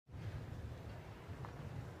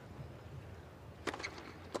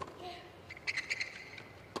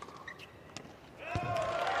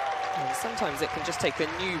sometimes it can just take a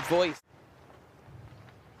new voice.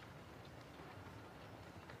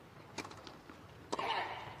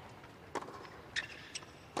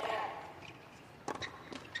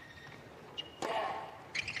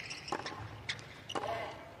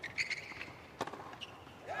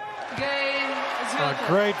 A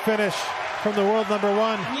great finish from the world number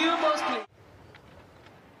one.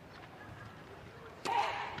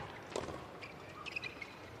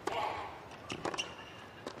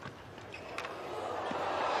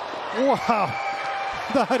 Wow,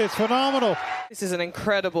 that is phenomenal. This is an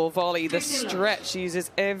incredible volley. The stretch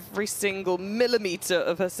uses every single millimeter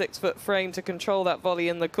of her 6-foot frame to control that volley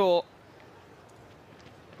in the court.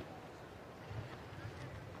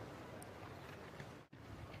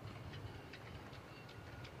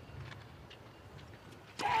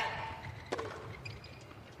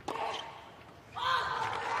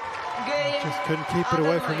 Just couldn't keep it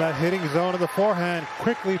away from that hitting zone of the forehand.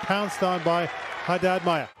 Quickly pounced on by Haddad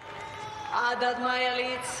Maia. Haddad Maia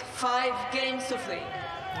leads 5 games to 3.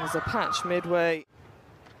 There's a patch midway.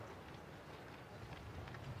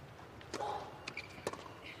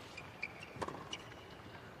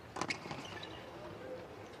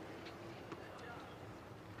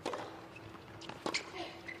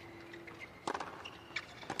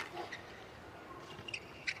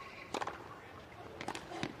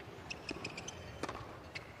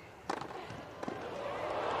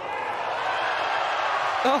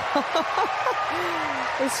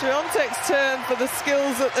 It's Swiatek's turn for the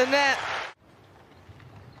skills at the net.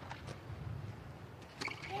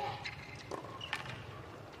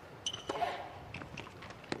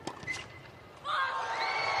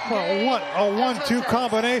 Well, what a 1-2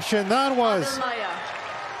 combination that was.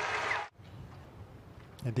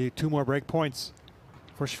 Indeed, 2 more break points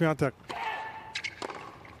for Swiatek.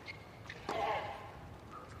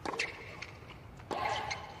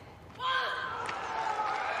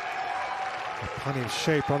 Plenty of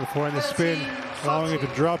shape on the forehand, the spin, allowing it to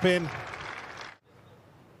drop in.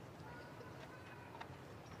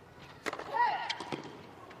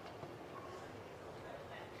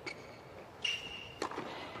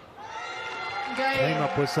 Came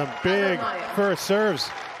up with some big first serves.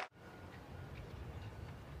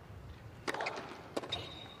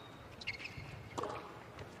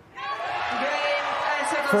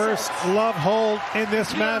 First love hold in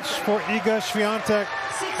this match for Iga Swiatek,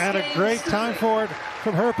 and a great time for it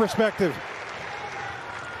from her perspective.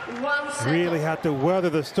 Really had to weather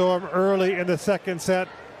the storm early in the second set.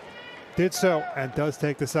 Did so, and does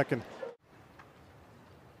take the second.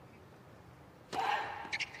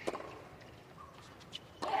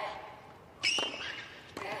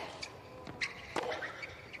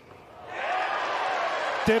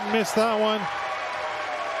 Didn't miss that one.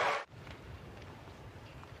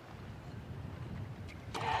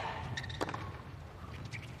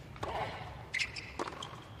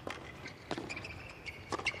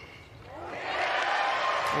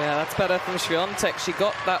 Yeah, that's better from Swiatek. She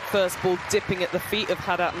got that first ball dipping at the feet of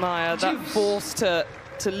Haddad Maia. That forced her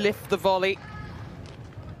to lift the volley.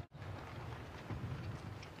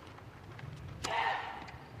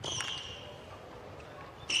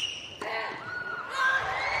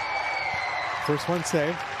 First one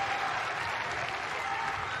saved.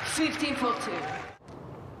 15-2.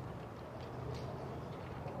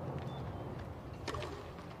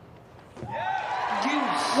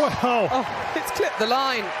 Wow. Oh, it's clipped the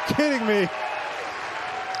line. Kidding me.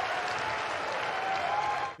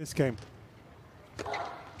 This game.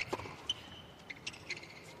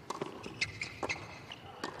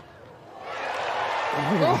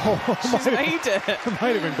 Oh, she's made it.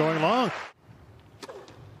 Might have been going long.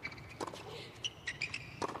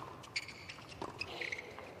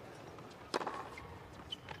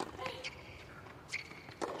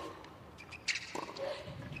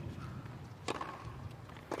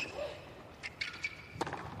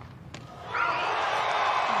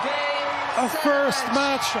 A first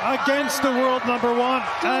match against the world number one,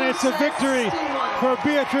 and it's a victory for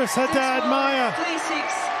Beatriz Haddad Maia. 3-6,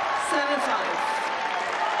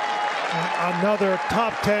 7-5. Another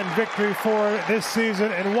top 10 victory for this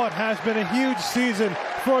season in what has been a huge season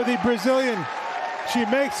for the Brazilian. She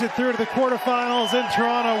makes it through to the quarterfinals in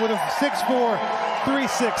Toronto with a 6-4,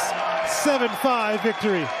 3-6, 7-5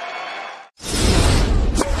 victory.